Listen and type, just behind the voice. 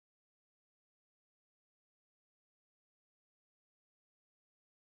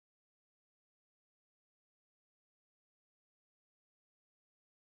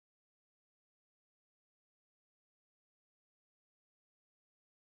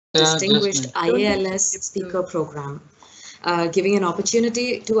distinguished IALS speaker program, giving an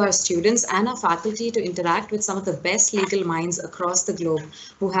opportunity to our students and our faculty to interact with some of the best legal minds across the globe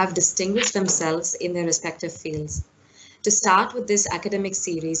who have distinguished themselves in their respective fields. To start with this academic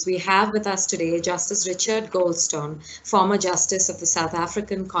series, we have with us today Justice Richard Goldstone, former Justice of the South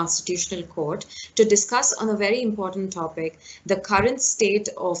African Constitutional Court, to discuss on a very important topic, the current state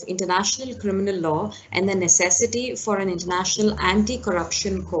of international criminal law and the necessity for an international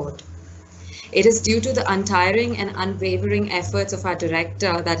anti-corruption court. It is due to the untiring and unwavering efforts of our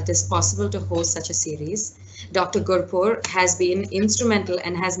director that it is possible to host such a series. Dr. Gurpur has been instrumental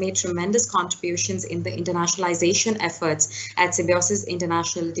and has made tremendous contributions in the internationalization efforts at Symbiosis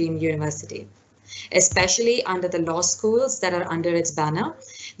International Deemed University, especially under the law schools that are under its banner.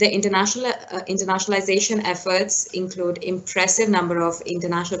 The internationalization efforts include impressive number of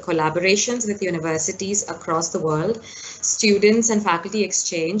international collaborations with universities across the world, students and faculty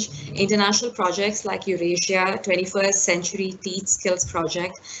exchange, international projects like Eurasia 21st Century Teach Skills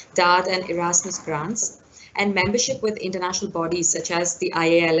Project, DARD and Erasmus grants, and membership with international bodies such as the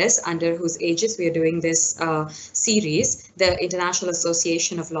IALS, under whose aegis we are doing this series, the International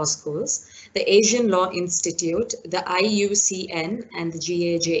Association of Law Schools, the Asian Law Institute, the IUCN, and the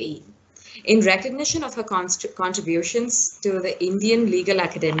GAJE. In recognition of her contributions to the Indian legal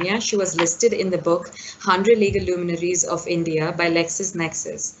academia, she was listed in the book 100 Legal Luminaries of India by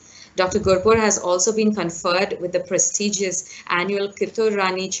LexisNexis. Dr. Gurpur has also been conferred with the prestigious annual Kittur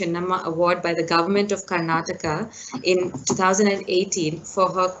Rani Chinnamma Award by the government of Karnataka in 2018 for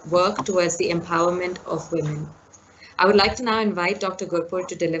her work towards the empowerment of women. I would like to now invite Dr. Gurpur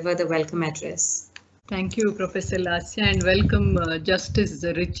to deliver the welcome address. Thank you, Professor Lasya, and welcome Justice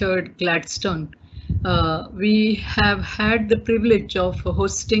Richard Gladstone. We have had the privilege of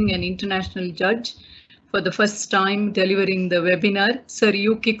hosting an international judge for the first time delivering the webinar. Sir,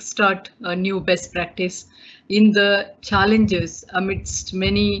 you kickstart a new best practice in the challenges amidst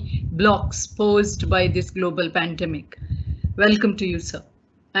many blocks posed by this global pandemic. Welcome to you, sir.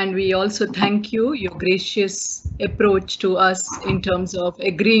 And we also thank you, your gracious approach to us in terms of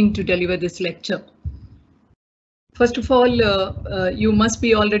agreeing to deliver this lecture. First of all, you must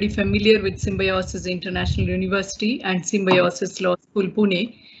be already familiar with Symbiosis International University and Symbiosis Law School,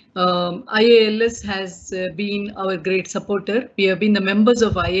 Pune. IALS has been our great supporter. We have been the members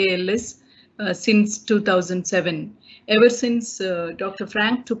of IALS since 2007. Ever since Dr.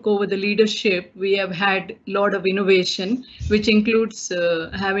 Frank took over the leadership, we have had a lot of innovation, which includes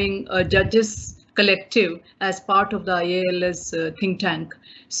having a judges collective as part of the IALS think tank.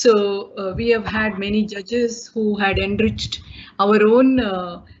 So we have had many judges who had enriched our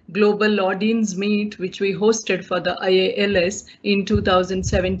own global audience meet, which we hosted for the IALS in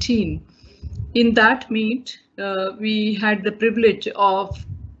 2017. In that meet, we had the privilege of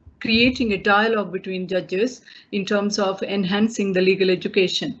creating a dialogue between judges in terms of enhancing the legal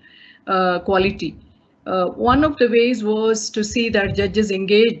education quality. One of the ways was to see that judges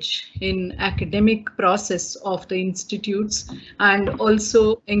engage in academic process of the institutes and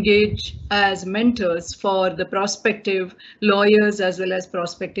also engage as mentors for the prospective lawyers as well as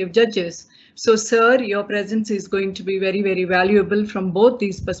prospective judges. So, sir, your presence is going to be very, very valuable from both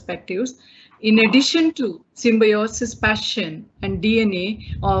these perspectives. In addition to Symbiosis Passion and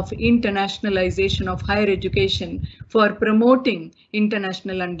DNA of internationalization of higher education for promoting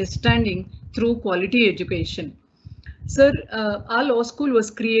international understanding through quality education. Sir, our law school was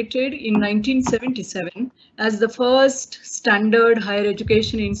created in 1977 as the first standard higher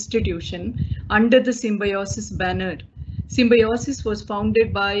education institution under the Symbiosis banner. Symbiosis was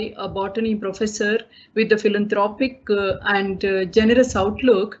founded by a botany professor with a philanthropic and generous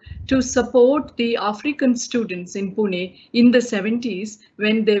outlook to support the African students in Pune in the 70s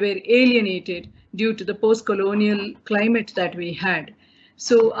when they were alienated due to the post-colonial climate that we had.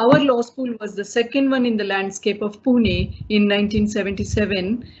 So our law school was the second one in the landscape of Pune in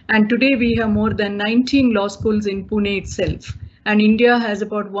 1977, and today we have more than 19 law schools in Pune itself. And India has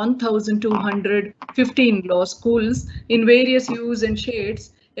about 1,215 law schools in various hues and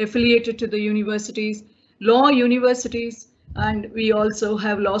shades affiliated to the universities, law universities, and we also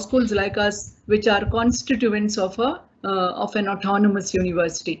have law schools like us, which are constituents of an autonomous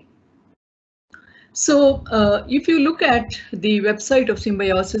university. So if you look at the website of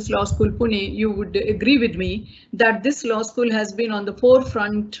Symbiosis Law School Pune, you would agree with me that this law school has been on the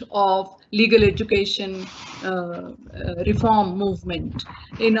forefront of legal education reform movement.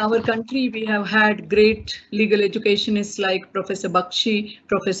 In our country, we have had great legal educationists like Professor Bakshi,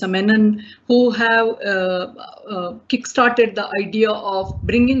 Professor Menon, who have kickstarted the idea of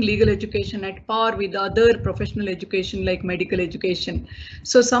bringing legal education at par with other professional education like medical education.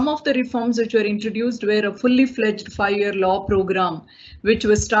 So some of the reforms which were introduced were a fully fledged 5-year law program, which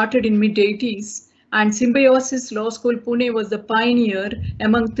was started in mid-80s. And Symbiosis Law School Pune was the pioneer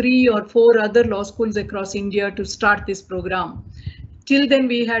among 3 or 4 other law schools across India to start this program. Till then,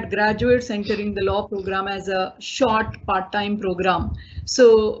 we had graduates entering the law program as a short part-time program.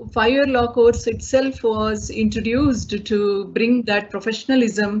 So 5-year law course itself was introduced to bring that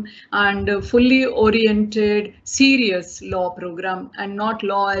professionalism and fully oriented, serious law program, and not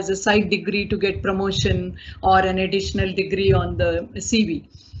law as a side degree to get promotion or an additional degree on the CV.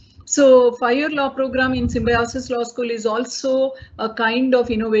 So 5-year law program in Symbiosis Law School is also a kind of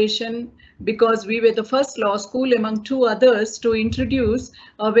innovation, because we were the first law school among 2 others to introduce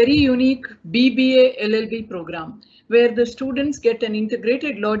a very unique BBA LLB program, where the students get an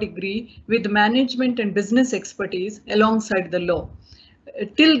integrated law degree with management and business expertise alongside the law.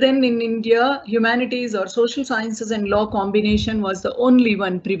 Till then in India, humanities or social sciences and law combination was the only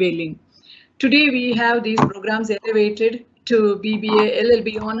one prevailing. Today we have these programs elevated to BBA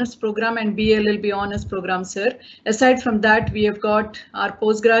LLB honors program and BLLB honors program, sir. Aside from that, we have got our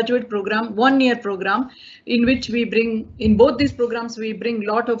postgraduate program, 1-year program, in which we bring, in both these programs, we bring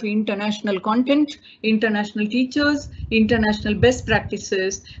a lot of international content, international teachers, international best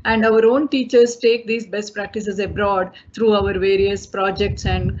practices, and our own teachers take these best practices abroad through our various projects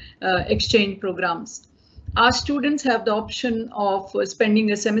and exchange programs. Our students have the option of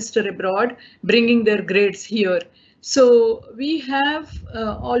spending a semester abroad, bringing their grades here. So we have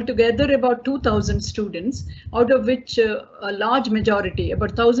altogether about 2,000 students, out of which a large majority,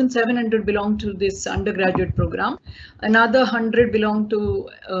 about 1,700 belong to this undergraduate program. Another 100 belong to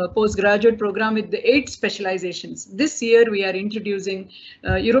postgraduate program with the 8 specializations. This year we are introducing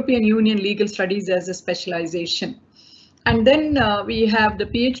European Union Legal Studies as a specialization. And then we have the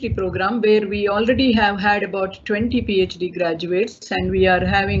PhD program, where we already have had about 20 PhD graduates, and we are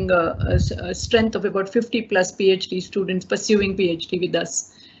having a strength of about 50 plus PhD students pursuing PhD with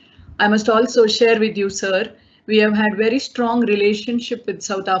us. I must also share with you, sir, we have had very strong relationship with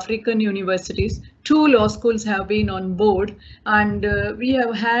South African universities. 2 law schools have been on board, and we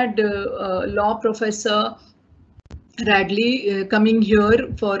have had law professor Radley coming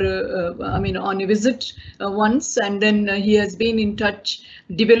here for, on a visit once, and then he has been in touch,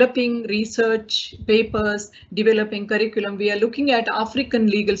 developing research papers, developing curriculum. We are looking at African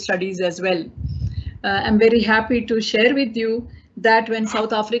legal studies as well. I'm very happy to share with you that when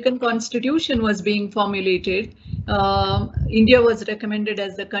South African Constitution was being formulated, India was recommended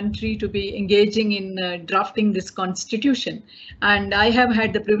as the country to be engaging in drafting this constitution. And I have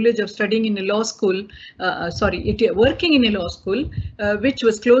had the privilege of studying in a law school, working in a law school, which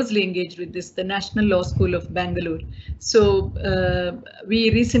was closely engaged with this, the National Law School of Bangalore. So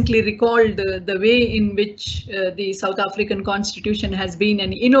we recently recalled the way in which the South African Constitution has been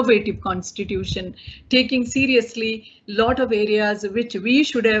an innovative constitution, taking seriously a lot of areas which we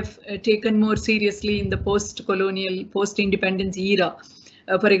should have taken more seriously in the post-colonial, post-independence era.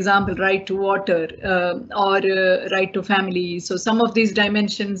 For example, right to water or right to family. So some of these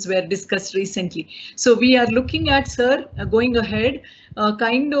dimensions were discussed recently. So we are looking at, sir, going ahead, a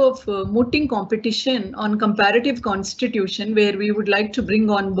kind of mooting competition on comparative constitution, where we would like to bring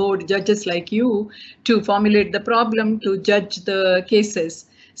on board judges like you to formulate the problem, to judge the cases.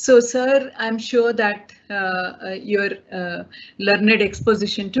 So, sir, I'm sure that your learned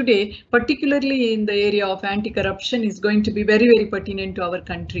exposition today, particularly in the area of anti-corruption, is going to be very, very pertinent to our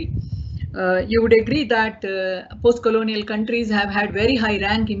country. You would agree that post-colonial countries have had very high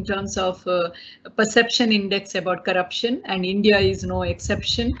rank in terms of perception index about corruption, and India is no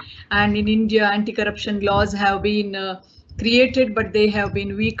exception. And in India, anti-corruption laws have been created, but they have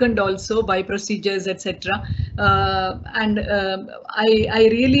been weakened also by procedures, etc. I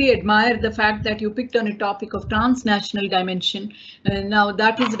really admire the fact that you picked on a topic of transnational dimension. Now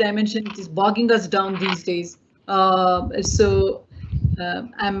that is a dimension which is bogging us down these days.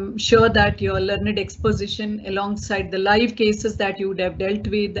 I'm sure that your learned exposition, alongside the live cases that you would have dealt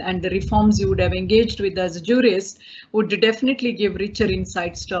with and the reforms you would have engaged with as a jurist, would definitely give richer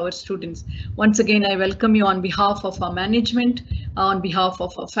insights to our students. Once again, I welcome you on behalf of our management, on behalf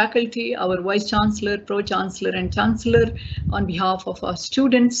of our faculty, our Vice Chancellor, Pro Chancellor and Chancellor, on behalf of our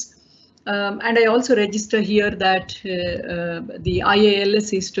students. And I also register here that the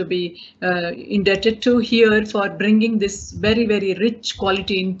IALS is to be indebted to here for bringing this very, very rich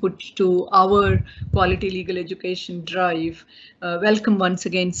quality input to our quality legal education drive. Welcome once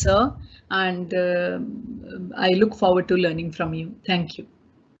again, sir. And I look forward to learning from you. Thank you.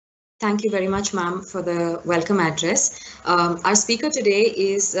 Thank you very much, ma'am, for the welcome address. Our speaker today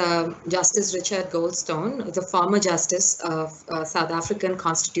is Justice Richard Goldstone, the former Justice of South African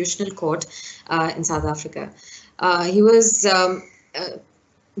Constitutional Court in South Africa. He was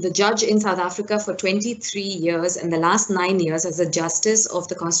the judge in South Africa for 23 years and the last 9 years as a Justice of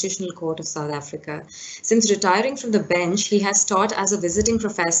the Constitutional Court of South Africa. Since retiring from the bench, he has taught as a visiting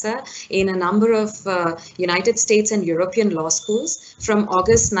professor in a number of United States and European law schools. From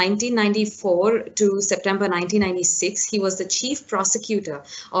August 1994 to September 1996, he was the chief prosecutor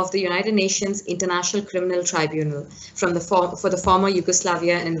of the United Nations International Criminal Tribunal for the former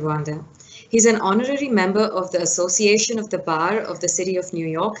Yugoslavia and Rwanda. He's an honorary member of the Association of the Bar of the City of New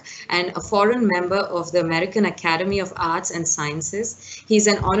York and a foreign member of the American Academy of Arts and Sciences. He's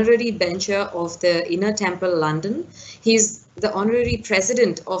an honorary bencher of the Inner Temple, London. He's the honorary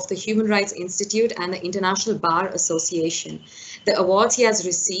president of the Human Rights Institute and the International Bar Association. The awards he has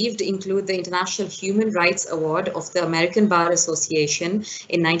received include the International Human Rights Award of the American Bar Association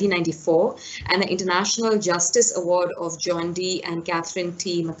in 1994 and the International Justice Award of John D. and Catherine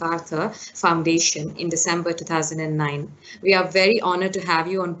T. MacArthur Foundation in December 2009. We are very honored to have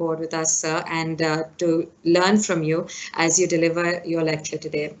you on board with us, sir, and to learn from you as you deliver your lecture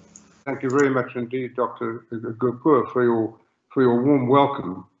today. Thank you very much indeed, Dr. Gurpur, for your warm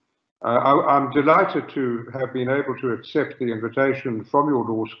welcome. I'm delighted to have been able to accept the invitation from your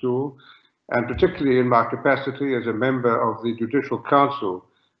law school, and particularly in my capacity as a member of the Judicial Council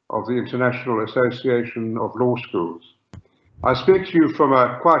of the International Association of Law Schools. I speak to you from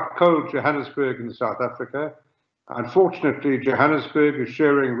a quite cold Johannesburg in South Africa. Unfortunately, Johannesburg is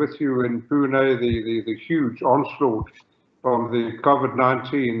sharing with you in Pune the huge onslaught from the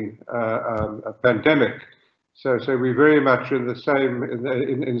COVID-19 pandemic. So we're very much in the same,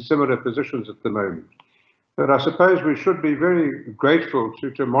 in similar positions at the moment. But I suppose we should be very grateful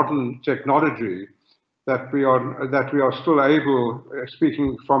to modern technology that we are still able,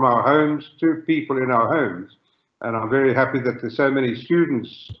 speaking from our homes to people in our homes. And I'm very happy that there's so many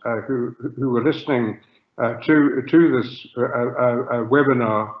students who are listening to this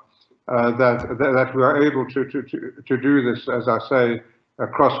webinar that we are able to do this, as I say,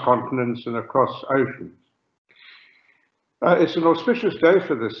 across continents and across oceans. It's an auspicious day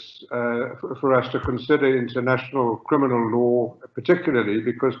for this, for us to consider international criminal law, particularly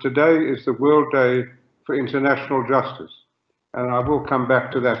because today is the World Day for International Justice, and I will come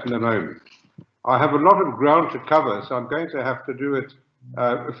back to that in a moment. I have a lot of ground to cover, so I'm going to have to do it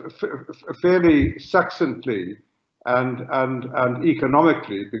fairly succinctly and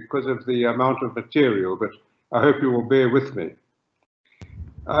economically because of the amount of material, but I hope you will bear with me.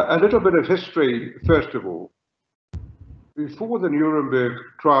 A little bit of history, first of all. Before the Nuremberg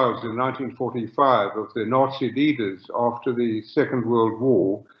trials in 1945 of the Nazi leaders after the Second World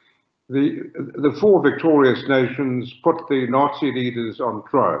War, the four victorious nations put the Nazi leaders on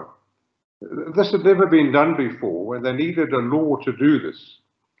trial. This had never been done before, and they needed a law to do this.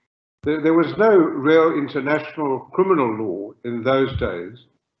 There was no real international criminal law in those days.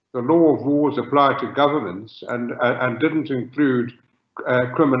 The law of wars applied to governments and didn't include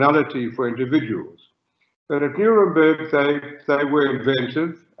criminality for individuals. But at Nuremberg, they were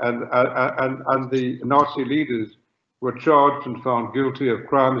inventive, and the Nazi leaders were charged and found guilty of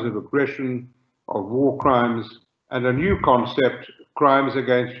crimes of aggression, of war crimes, and a new concept, crimes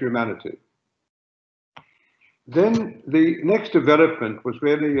against humanity. Then the next development was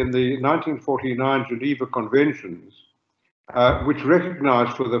really in the 1949 Geneva Conventions, which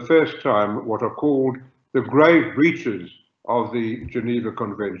recognized for the first time what are called the grave breaches of the Geneva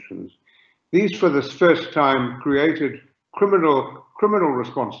Conventions. These, for the first time, created criminal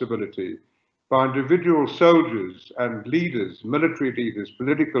responsibility by individual soldiers and leaders, military leaders,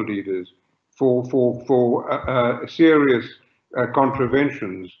 political leaders, for serious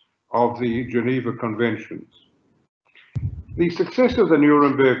contraventions of the Geneva Conventions. The success of the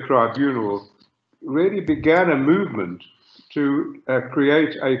Nuremberg Tribunal really began a movement to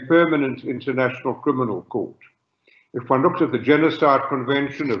create a permanent international criminal court. If one looks at the Genocide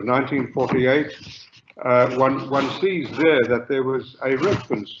Convention of 1948, one sees there that there was a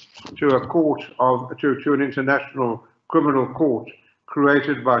reference to a court to an international criminal court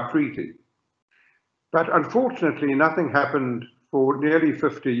created by treaty. But unfortunately, nothing happened for nearly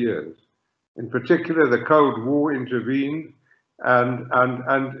 50 years. In particular, the Cold War intervened, and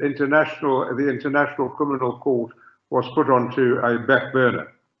the International Criminal Court was put onto a back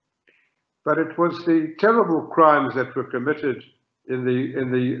burner. But it was the terrible crimes that were committed in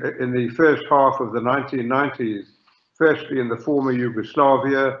the first half of the 1990s, firstly in the former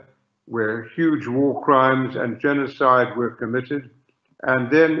Yugoslavia, where huge war crimes and genocide were committed,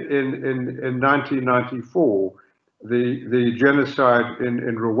 and then in 1994, the genocide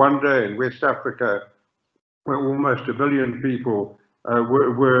in Rwanda, in West Africa, where almost 1 billion people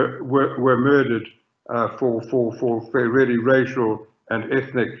were murdered for really racial and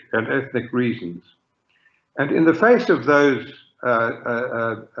ethnic reasons. And in the face of those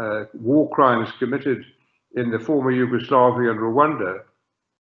war crimes committed in the former Yugoslavia and Rwanda,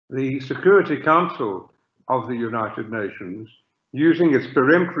 the Security Council of the United Nations, using its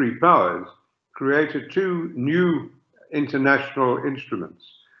peremptory powers, created 2 new international instruments.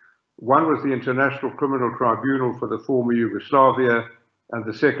 One was the International Criminal Tribunal for the former Yugoslavia, and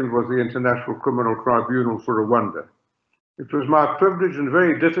the second was the International Criminal Tribunal for Rwanda. It was my privilege and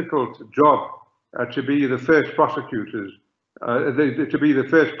very difficult job to be the first prosecutor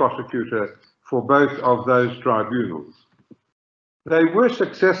for both of those tribunals. They were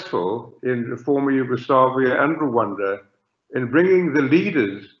successful in the former Yugoslavia and Rwanda in bringing the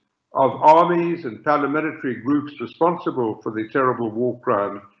leaders of armies and paramilitary groups responsible for the terrible war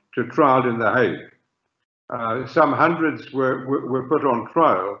crime to trial in The Hague. Some hundreds were put on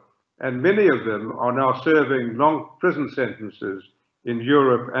trial, and many of them are now serving long prison sentences in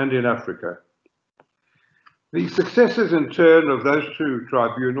Europe and in Africa. The successes in turn of those 2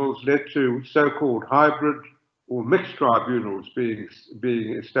 tribunals led to so-called hybrid or mixed tribunals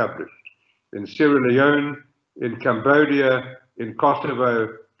being established in Sierra Leone, in Cambodia, in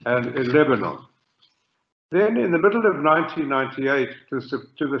Kosovo, and in Lebanon. Then in the middle of 1998,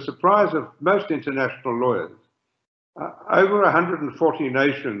 to the surprise of most international lawyers, over 140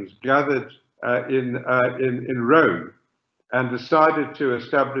 nations gathered in Rome and decided to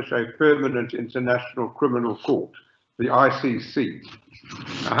establish a permanent international criminal court, the ICC.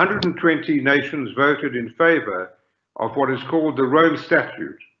 120 nations voted in favor of what is called the Rome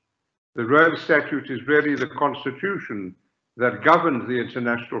Statute. The Rome Statute is really the constitution that governs the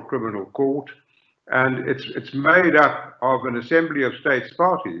International Criminal Court, and it's made up of an assembly of states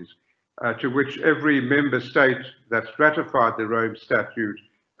parties to which every member state that's ratified the Rome Statute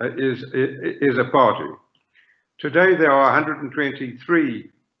is a party. Today there are 123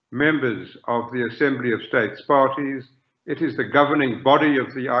 members of the Assembly of States Parties. It is the governing body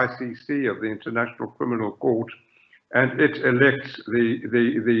of the ICC, of the International Criminal Court, and it elects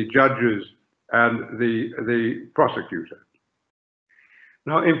the judges and the prosecutor.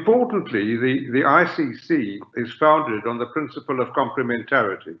 Now, importantly, the ICC is founded on the principle of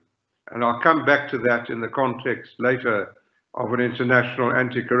complementarity, and I'll come back to that in the context later of an international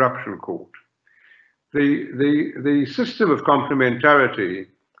anti-corruption court. The system of complementarity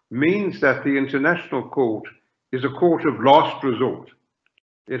means that the International Court is a court of last resort.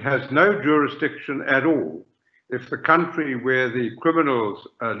 It has no jurisdiction at all if the country where the criminals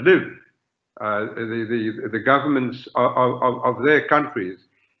live, the governments of their countries,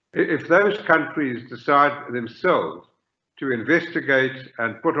 if those countries decide themselves to investigate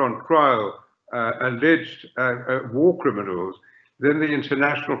and put on trial alleged war criminals, then the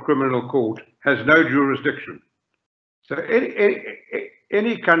International Criminal Court has no jurisdiction. So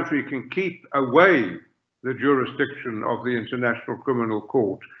any country can keep away the jurisdiction of the International Criminal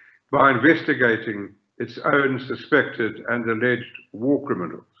Court by investigating its own suspected and alleged war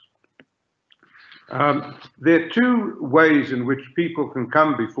criminals. There are 2 ways in which people can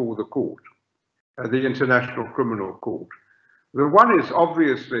come before the court, the International Criminal Court. The one is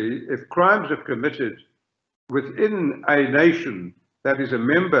obviously if crimes are committed within a nation that is a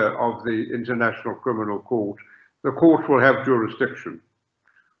member of the International Criminal Court, the court will have jurisdiction.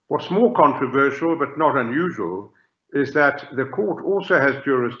 What's more controversial but not unusual is that the court also has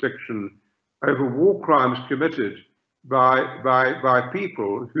jurisdiction over war crimes committed by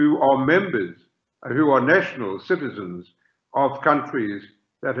people who are members, who are national citizens of countries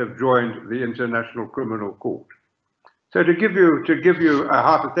that have joined the International Criminal Court. So to give you a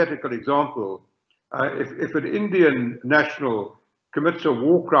hypothetical example, if an Indian national commits a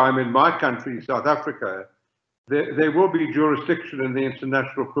war crime in my country, South Africa, there will be jurisdiction in the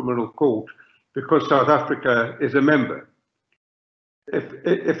International Criminal Court because South Africa is a member.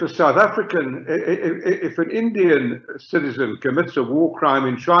 If an Indian citizen commits a war crime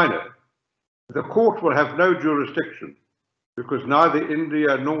in China, the court will have no jurisdiction because neither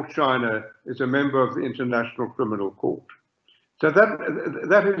India nor China is a member of the International Criminal Court. So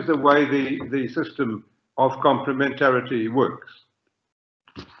that is the way the system of complementarity works.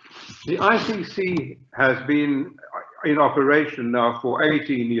 The ICC has been in operation now for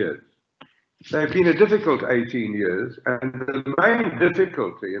 18 years. They've been a difficult 18 years, and the main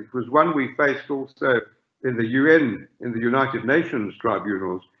difficulty, and it was one we faced also in the UN, in the United Nations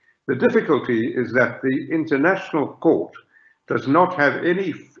tribunals, the difficulty is that the International Court does not have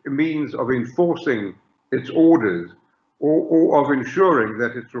any means of enforcing its orders or of ensuring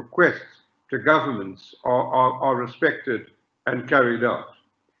that its requests to governments are respected and carried out.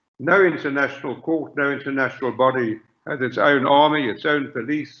 No international court, no international body has its own army, its own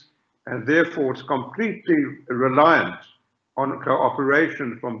police, and therefore it's completely reliant on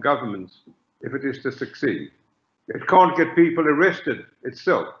cooperation from governments if it is to succeed. It can't get people arrested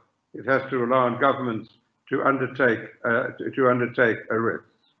itself. It has to rely on governments to undertake arrests.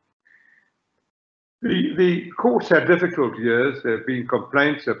 The court's had difficult years. There have been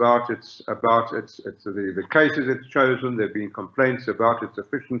complaints about the cases it's chosen. There have been complaints about its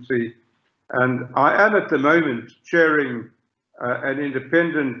efficiency, and I am at the moment chairing an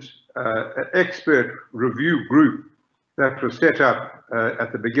independent expert review group that was set up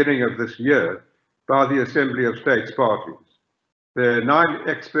at the beginning of this year by the Assembly of States Parties. There are 9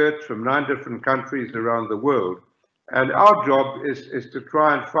 experts from 9 different countries around the world, and our job is to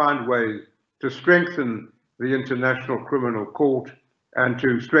try and find ways to strengthen the International Criminal Court and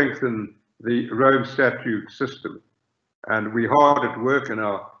to strengthen the Rome Statute system. And we're hard at work, and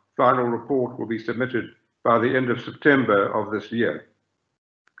our final report will be submitted by the end of September of this year.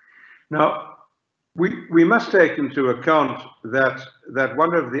 Now, we must take into account that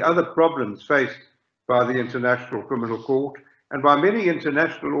one of the other problems faced by the International Criminal Court and by many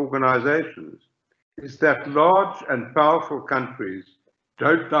international organizations is that large and powerful countries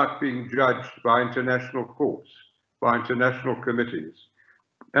don't like being judged by international courts, by international committees.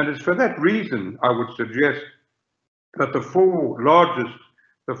 And it's for that reason I would suggest that the 4 largest,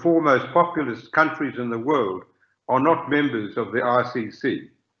 the 4 most populous countries in the world are not members of the ICC.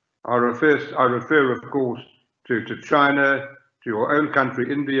 I refer of course, to China, to your own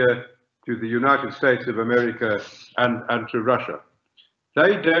country, India, to the United States of America, and to Russia.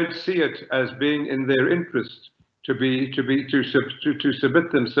 They don't see it as being in their interest to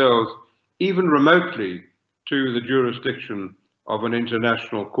submit themselves even remotely to the jurisdiction of an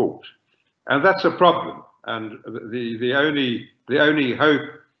international court, and that's a problem. And the only hope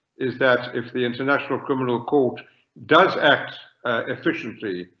is that if the International Criminal Court does act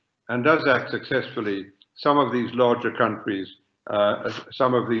efficiently and does act successfully, some of these larger countries,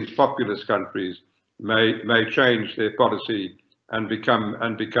 some of these populous countries, may change their policy and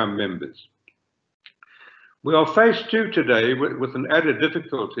become members. We are faced too today with an added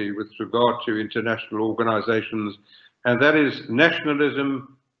difficulty with regard to international organizations, and that is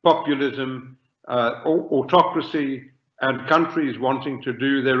nationalism, populism, autocracy, and countries wanting to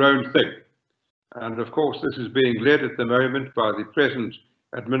do their own thing. And of course, this is being led at the moment by the present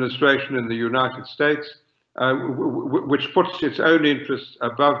administration in the United States, which puts its own interests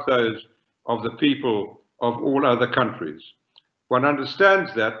above those of the people of all other countries. One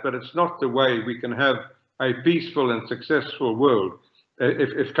understands that, but it's not the way we can have a peaceful and successful world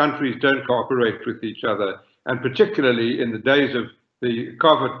if countries don't cooperate with each other, and particularly in the days of the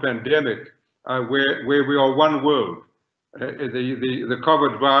COVID pandemic, where we are one world. The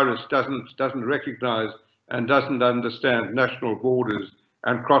COVID virus doesn't recognize and doesn't understand national borders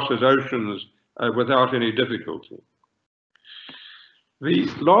and crosses oceans without any difficulty. The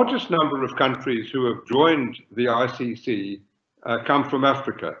largest number of countries who have joined the ICC come from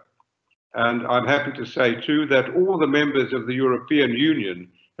Africa. And I'm happy to say too that all the members of the European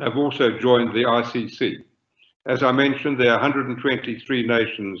Union have also joined the ICC. As I mentioned, there are 123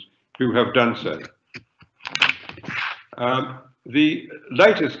 nations who have done so. The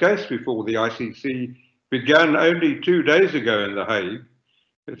latest case before the ICC began only 2 days ago in The Hague.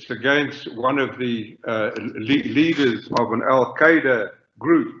 It's against one of the leaders of an Al-Qaeda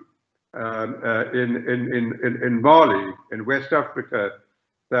group in Mali, in West Africa,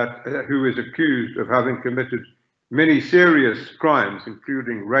 who is accused of having committed many serious crimes,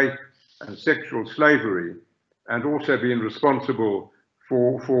 including rape and sexual slavery, and also being responsible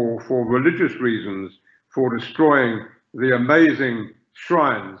for religious reasons for destroying the amazing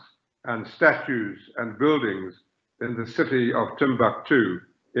shrines and statues and buildings in the city of Timbuktu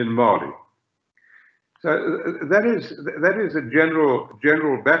in Mali. So that is a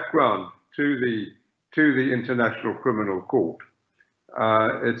general background to the International Criminal Court.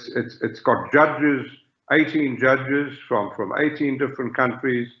 It's got judges, 18 judges from 18 different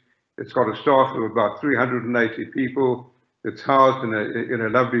countries. It's got a staff of about 380 people. It's housed in a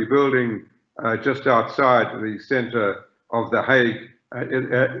lovely building just outside the center of The Hague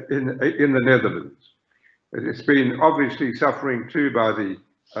in the Netherlands. It's been obviously suffering too by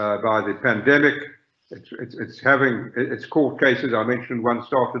the pandemic. It's having its court cases. I mentioned one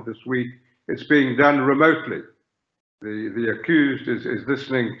started this week. It's being done remotely. The accused is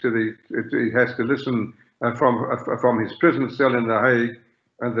listening to he has to listen from his prison cell in The Hague,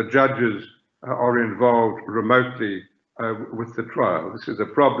 and the judges are involved remotely with the trial. This is a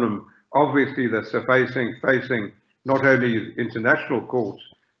problem, obviously, that's facing not only international courts,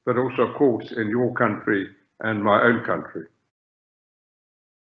 but also courts in your country and my own country.